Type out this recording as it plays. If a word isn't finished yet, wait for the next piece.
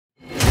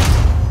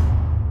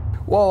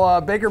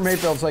Well, Baker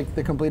Mayfield's like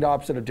the complete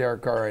opposite of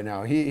Derek Carr right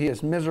now. He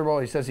is miserable.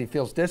 He says he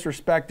feels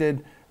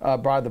disrespected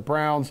by the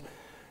Browns.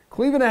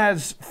 Cleveland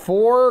has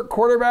 4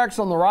 quarterbacks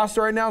on the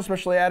roster right now,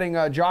 especially adding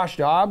Josh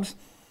Dobbs.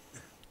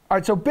 All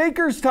right, so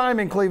Baker's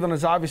time in Cleveland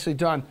is obviously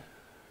done.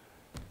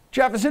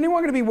 Geoff, is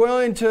anyone going to be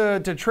willing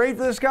to trade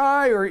for this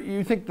guy, or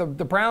you think the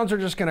Browns are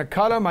just going to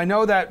cut him? I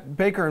know that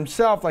Baker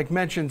himself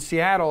mentioned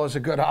Seattle as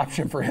a good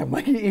option for him.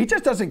 He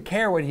just doesn't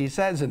care what he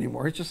says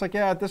anymore. He's just like,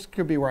 yeah, this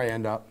could be where I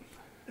end up.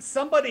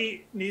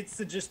 Somebody needs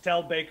to just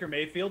tell Baker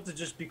Mayfield to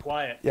just be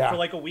quiet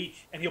for a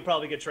week, and he'll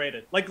probably get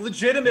traded.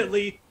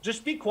 Legitimately,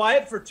 just be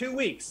quiet for 2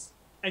 weeks,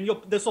 and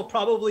this will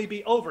probably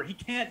be over. He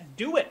can't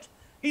do it.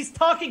 He's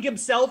talking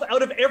himself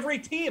out of every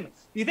team.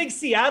 You think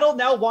Seattle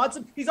now wants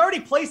him? He's already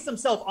placed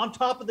himself on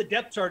top of the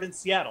depth chart in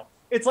Seattle.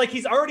 It's like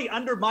he's already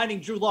undermining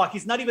Drew Lock.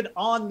 He's not even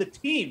on the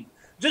team.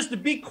 Just to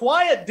be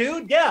quiet,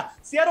 dude. Yeah,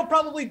 Seattle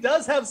probably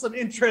does have some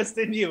interest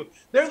in you.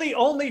 They're the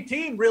only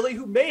team, really,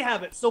 who may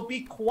have it. So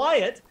be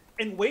quiet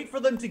and wait for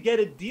them to get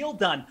a deal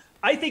done.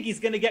 I think he's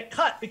going to get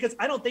cut because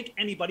I don't think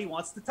anybody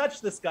wants to touch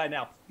this guy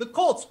now. The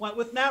Colts went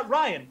with Matt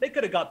Ryan. They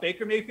could have got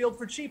Baker Mayfield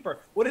for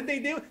cheaper. What did they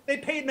do? They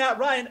paid Matt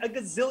Ryan $1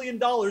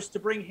 gazillion to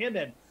bring him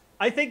in.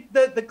 I think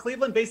that the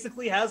Cleveland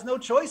basically has no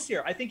choice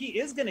here. I think he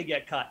is going to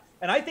get cut.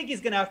 And I think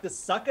he's going to have to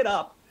suck it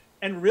up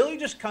and really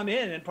just come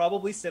in and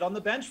probably sit on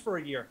the bench for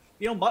a year.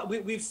 You know,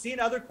 we've seen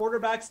other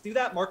quarterbacks do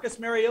that. Marcus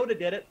Mariota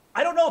did it.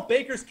 I don't know if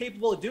Baker's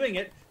capable of doing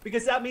it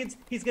because that means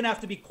he's going to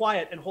have to be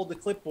quiet and hold the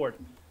clipboard.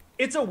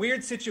 It's a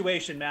weird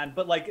situation, man.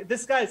 But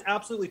this guy is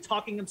absolutely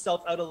talking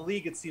himself out of the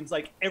league, it seems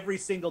like, every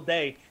single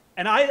day.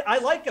 And I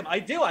like him. I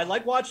do. I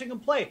like watching him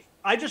play.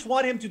 I just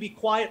want him to be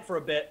quiet for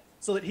a bit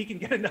so that he can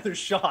get another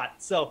shot.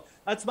 So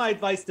that's my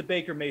advice to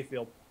Baker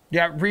Mayfield.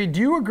 Yeah, Reid, do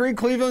you agree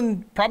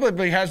Cleveland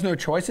probably has no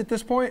choice at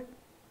this point?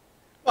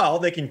 Well,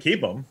 they can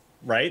keep him,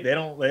 right? They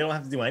don't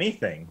have to do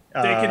anything.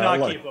 They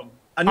cannot keep him.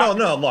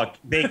 No. Look,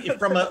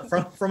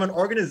 from an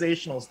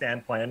organizational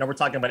standpoint, I know we're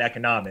talking about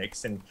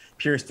economics, and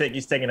Pearce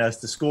he's taking us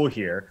to school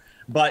here.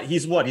 But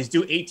he's due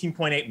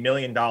 $18.8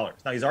 million. Now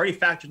he's already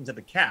factored into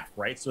the cap,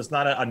 right? So it's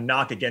not a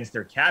knock against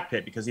their cap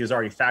hit because he was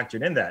already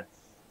factored in that.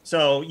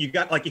 So you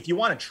got if you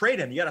want to trade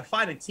him, you got to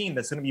find a team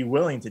that's going to be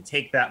willing to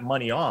take that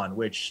money on,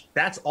 which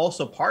that's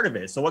also part of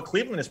it. So what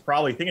Cleveland is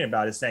probably thinking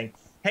about is saying,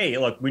 hey,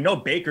 look, we know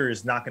Baker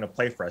is not going to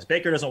play for us.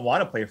 Baker doesn't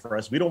want to play for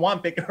us. We don't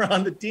want Baker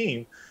on the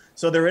team.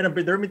 So they're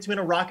in between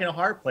a rock and a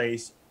hard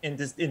place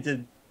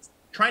into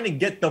trying to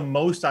get the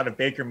most out of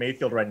Baker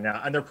Mayfield right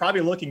now. And they're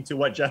probably looking to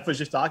what Geoff was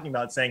just talking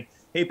about, saying,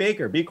 hey,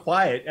 Baker, be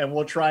quiet, and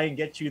we'll try and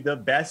get you the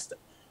best,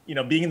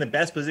 being in the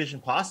best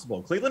position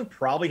possible. Cleveland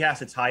probably has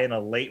to tie in a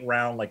late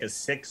round, like a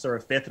 6th or a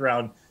 5th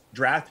round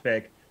draft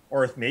pick,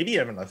 or maybe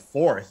even a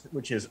 4th,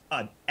 which is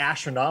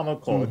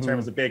astronomical in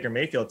terms of Baker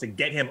Mayfield, to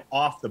get him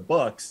off the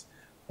books.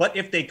 But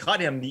if they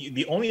cut him,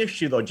 the only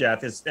issue, though,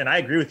 Geoff, is, and I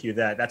agree with you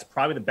that that's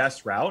probably the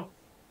best route,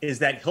 is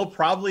that he'll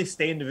probably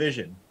stay in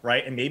division,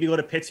 right? And maybe go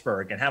to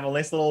Pittsburgh and have a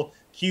nice little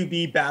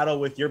QB battle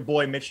with your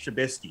boy Mitch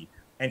Trubisky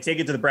and take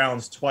it to the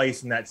Browns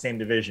twice in that same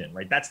division,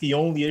 right? That's the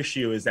only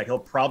issue, is that he'll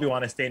probably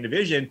want to stay in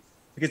division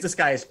because this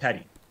guy is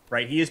petty,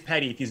 right? He is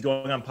petty if he's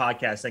going on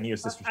podcasts saying he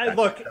was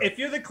disrespectful. Look, if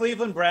you're the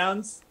Cleveland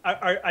Browns,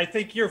 I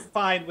think you're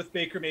fine with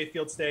Baker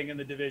Mayfield staying in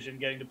the division,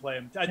 getting to play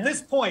him. At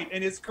this point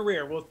in his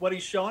career, with what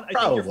he's shown, I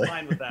think you're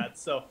fine with that.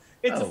 So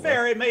it's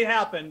fair. It may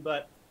happen,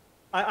 but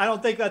I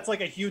don't think that's a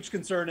huge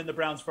concern in the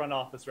Browns front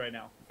office right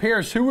now.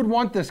 Pearce, who would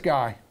want this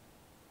guy?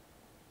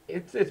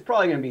 It's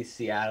probably going to be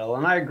Seattle,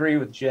 and I agree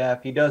with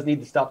Geoff. He does need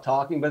to stop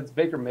talking, but it's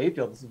Baker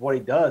Mayfield. This is what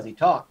he does. He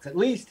talks. At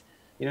least,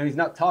 he's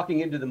not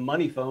talking into the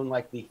money phone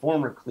like the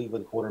former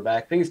Cleveland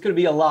quarterback. Things could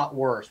be a lot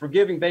worse. We're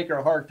giving Baker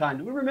a hard time.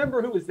 Do we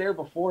remember who was there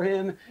before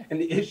him and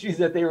the issues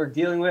that they were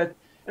dealing with?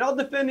 And I'll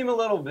defend him a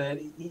little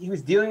bit. He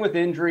was dealing with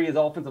injury. His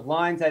offensive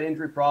lines had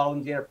injury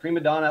problems. He had a prima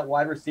donna at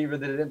wide receiver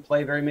that didn't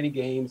play very many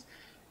games.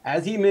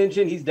 As he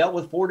mentioned, he's dealt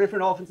with 4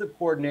 different offensive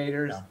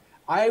coordinators. Yeah.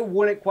 I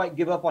wouldn't quite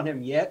give up on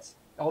him yet,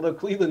 although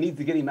Cleveland needs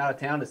to get him out of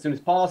town as soon as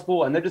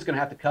possible, and they're just going to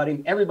have to cut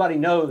him. Everybody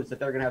knows that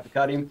they're going to have to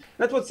cut him.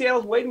 That's what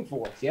Seattle's waiting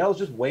for. Seattle's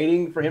just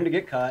waiting for him to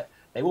get cut.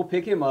 They will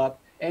pick him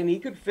up, and he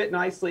could fit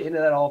nicely into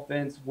that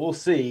offense. We'll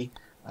see.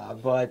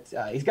 But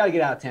he's got to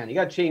get out of town. You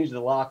got to change the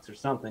locks or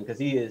something because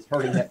he is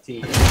hurting that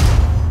team.